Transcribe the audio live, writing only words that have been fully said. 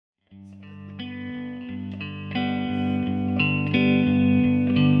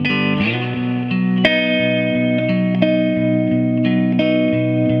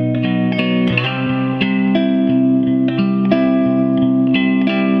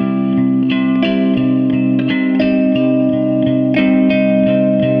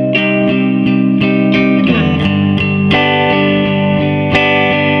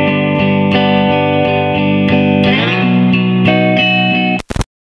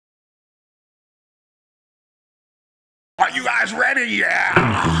Are you guys ready?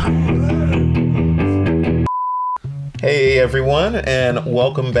 Yeah! Hey everyone, and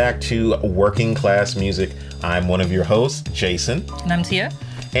welcome back to Working Class Music. I'm one of your hosts, Jason. And I'm Tia.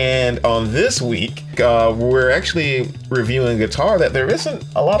 And on this week, we're actually reviewing a guitar that there isn't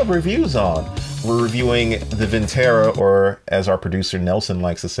a lot of reviews on. We're reviewing the Vintera, or as our producer Nelson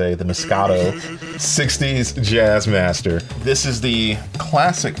likes to say, the Moscato 60s Jazzmaster. This is the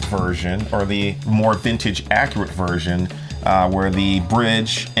classic version, or the more vintage accurate version, where the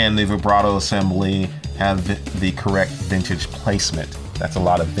bridge and the vibrato assembly have the correct vintage placement. That's a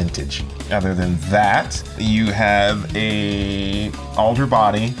lot of vintage. Other than that, you have a alder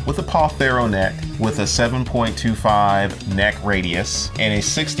body with a Pothero neck with a 7.25 neck radius and a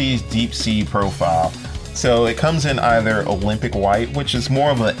 60s deep C profile. So it comes in either Olympic white, which is more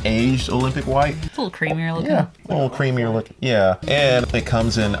of an aged Olympic white. It's a little creamier looking. Yeah, a little creamier look. Yeah, and it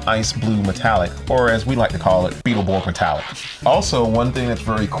comes in ice blue metallic, or as we like to call it, Beetleborg metallic. Also, one thing that's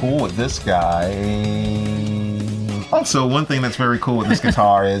very cool with this guy.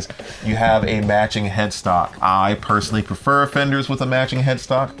 Guitar is you have a matching headstock. I personally prefer Fenders with a matching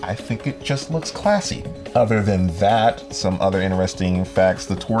headstock. I think it just looks classy. Other than that, some other interesting facts.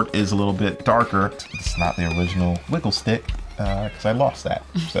 The torque is a little bit darker. It's not the original wiggle stick because I lost that.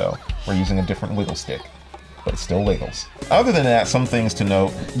 So we're using a different wiggle stick, but it still wiggles. Other than that, some things to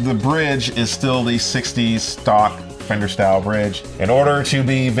note. The bridge is still the 60s stock Fender style bridge. In order to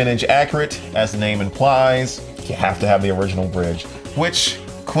be vintage accurate, as the name implies, you have to have the original bridge, which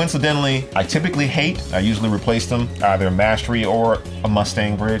coincidentally I typically hate. I usually replace them, either a Mastery or a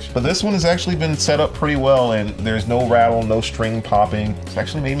Mustang bridge, but this one has actually been set up pretty well and there's no rattle, no string popping. It's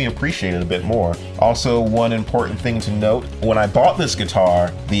actually made me appreciate it a bit more. Also, one important thing to note, when I bought this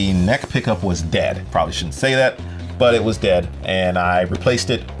guitar, the neck pickup was dead. Probably shouldn't say that, but it was dead, and I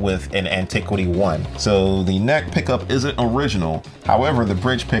replaced it with an Antiquity 1. So the neck pickup isn't original, however, the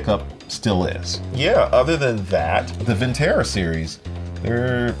bridge pickup still is. Yeah, other than that, the Vintera series,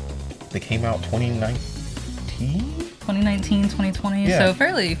 they came out 2019, 2020, Yeah. so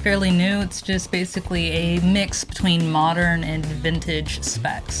fairly new. It's just basically a mix between modern and vintage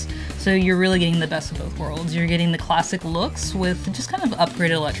specs. So you're really getting the best of both worlds. You're getting the classic looks with just kind of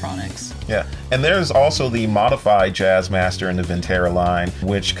upgraded electronics. Yeah, and there's also the modified Jazzmaster in the Vintera line,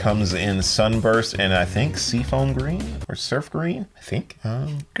 which comes in Sunburst and I think Seafoam Green or Surf Green, I think.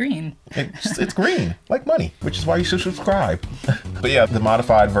 Green. It's green, like money, which is why you should subscribe. But yeah, the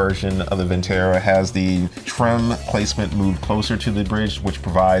modified version of the Vintera has the trim placement moved closer to the bridge, which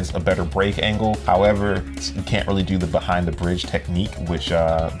provides a better break angle. However, you can't really do the behind the bridge technique, which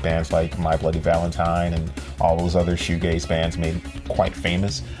bands like My Bloody Valentine and all those other shoegaze bands made quite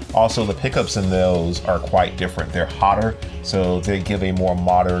famous. Also, the pickups in those are quite different. They're hotter, so they give a more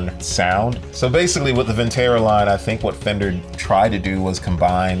modern sound. So basically with the Vintera line, I think what Fender tried to do was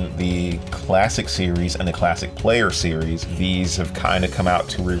combine the Classic series and the Classic Player series. These have kind of come out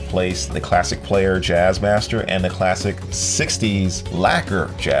to replace the Classic Player Jazzmaster and the Classic 60s Lacquer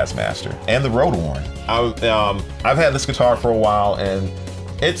Jazzmaster and the Road-Worn. I've had this guitar for a while and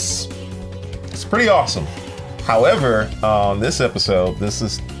it's pretty awesome. However, on this episode, this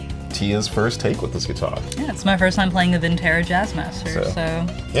is Tia's first take with this guitar. Yeah, it's my first time playing a Vintera Jazzmaster, so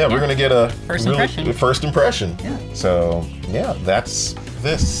yeah, we're gonna get a first impression. Yeah. So yeah, that's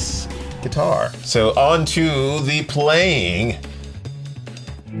this guitar. So on to the playing.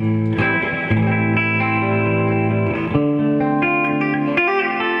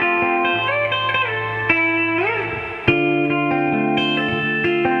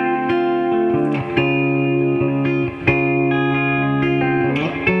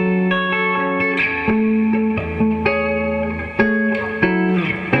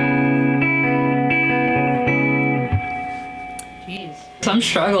 I'm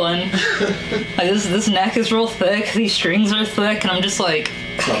struggling. Like this neck is real thick, these strings are thick, and I'm just like...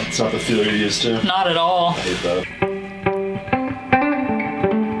 It's not the feel you're used to. Not at all. I hate that.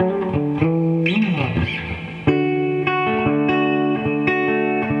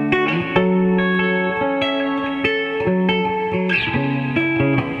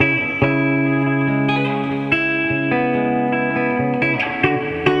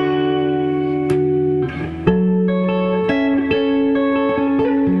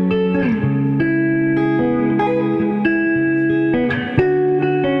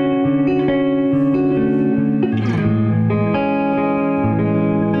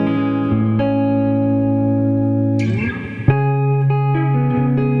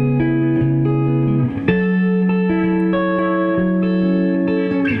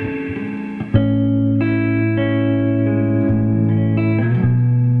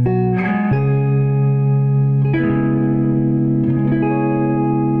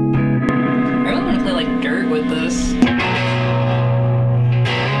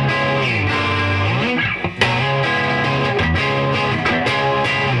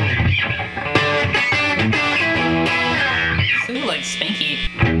 Spanky.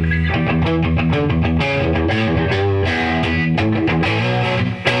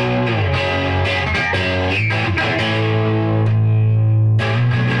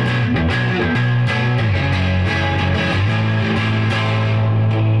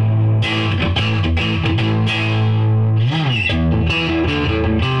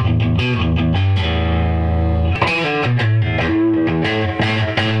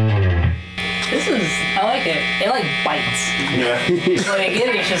 I like it. It like bites. Yeah. Like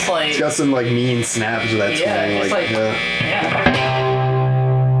again, it's just like It's got some like mean snaps to that yeah, twang. it's Like, yeah.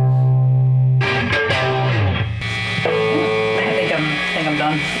 I think I'm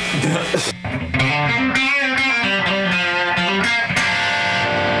done.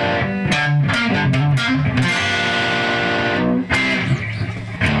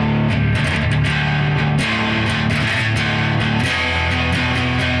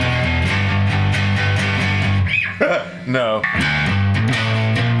 No.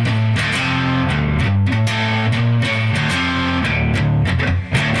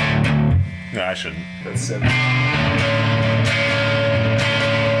 No, I shouldn't. That's it.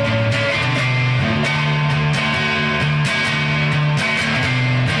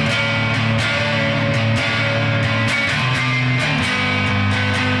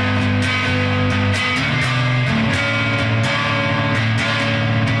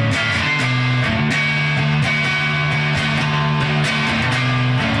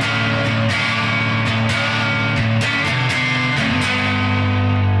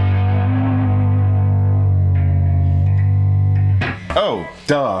 Oh,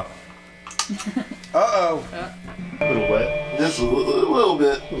 duh. Uh-oh. A little wet. Just a little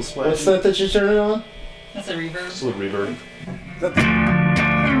bit. A little splash. What's that you're turning on? That's a reverb. Just a little reverb.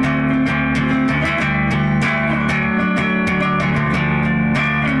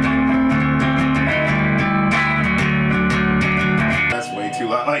 That's way too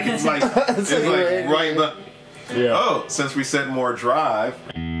loud. Like it's like it's like right in the. Yeah. Oh, since we said more drive.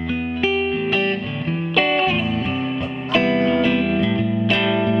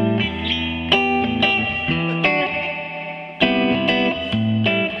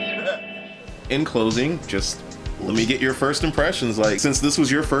 In closing, just let me get your first impressions. Like, since this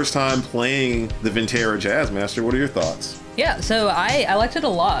was your first time playing the Vintera Jazzmaster, what are your thoughts? Yeah, so I liked it a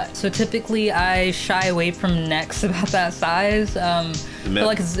lot. So typically I shy away from necks about that size. But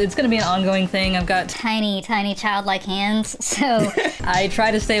like it's gonna be an ongoing thing. I've got Tiny childlike hands, so I try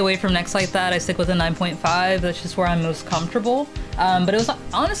to stay away from necks like that. I stick with a 9.5. That's just where I'm most comfortable. But it was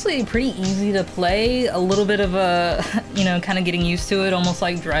honestly pretty easy to play. A little bit of a, you know, kind of getting used to it, almost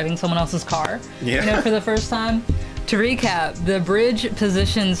like driving someone else's car, Yeah. you know, for the first time. To recap, the bridge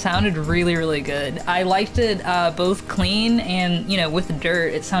position sounded really, really good. I liked it both clean and, you know, with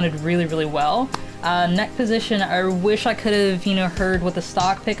dirt, it sounded really, really well. Neck position, I wish I could have, you know, heard what the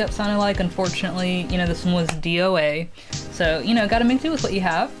stock pickup sounded like. Unfortunately, you know, this one was DOA. So, you know, gotta make do with what you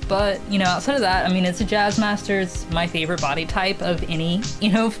have. But, you know, outside of that, I mean, it's a Jazzmaster. It's my favorite body type of any, you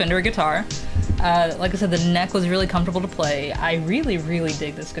know, Fender guitar. Like I said, the neck was really comfortable to play. I really, really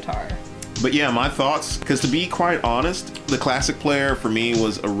dig this guitar. But yeah, my thoughts, because to be quite honest, the Classic Player for me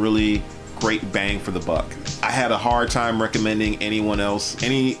was a really great bang for the buck. I had a hard time recommending anyone else,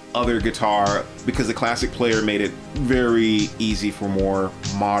 any other guitar, because the Classic Player made it very easy for more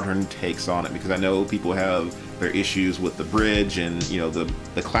modern takes on it, because I know people have their issues with the bridge, and you know,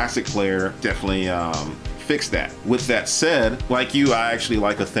 the Classic Player definitely fix that. With that said, like you, I actually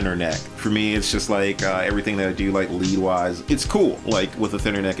like a thinner neck. For me, it's just like everything that I do, like lead wise, it's cool. Like with a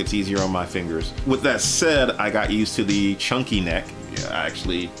thinner neck, it's easier on my fingers. With that said, I got used to the chunky neck. Yeah, I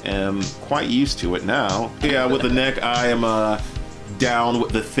actually am quite used to it now. Yeah, with the neck, I am down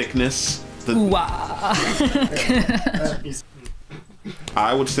with the thickness. Wow.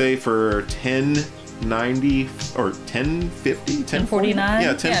 I would say for 1090 or 1050, 1049. Yeah,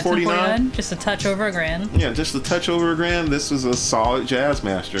 1049. Just a touch over $1,000. Yeah, just a touch over $1,000. This was a solid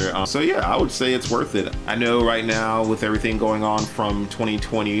Jazzmaster. So yeah, I would say it's worth it. I know right now with everything going on from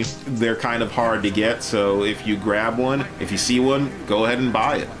 2020, they're kind of hard to get. So if you grab one, if you see one, go ahead and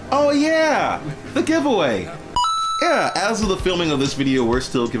buy it. Oh yeah, the giveaway. Yeah, as of the filming of this video, we're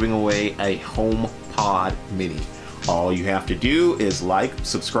still giving away a HomePod Mini. All you have to do is like,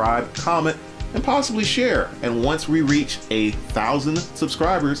 subscribe, comment, and possibly share. And once we reach 1,000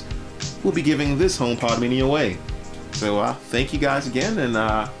 subscribers, we'll be giving this HomePod Mini away. So thank you guys again, and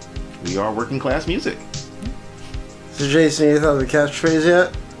we are Working Class Music. So Jason, you thought of the catchphrase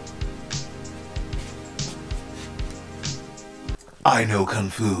yet? I know Kung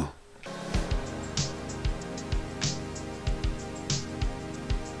Fu.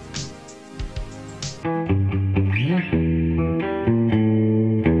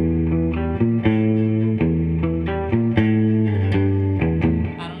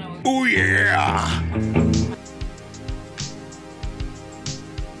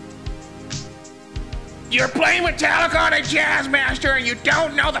 You're playing Metallica on a Jazz Master and you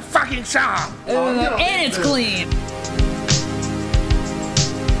don't know the fucking song. And it's clean.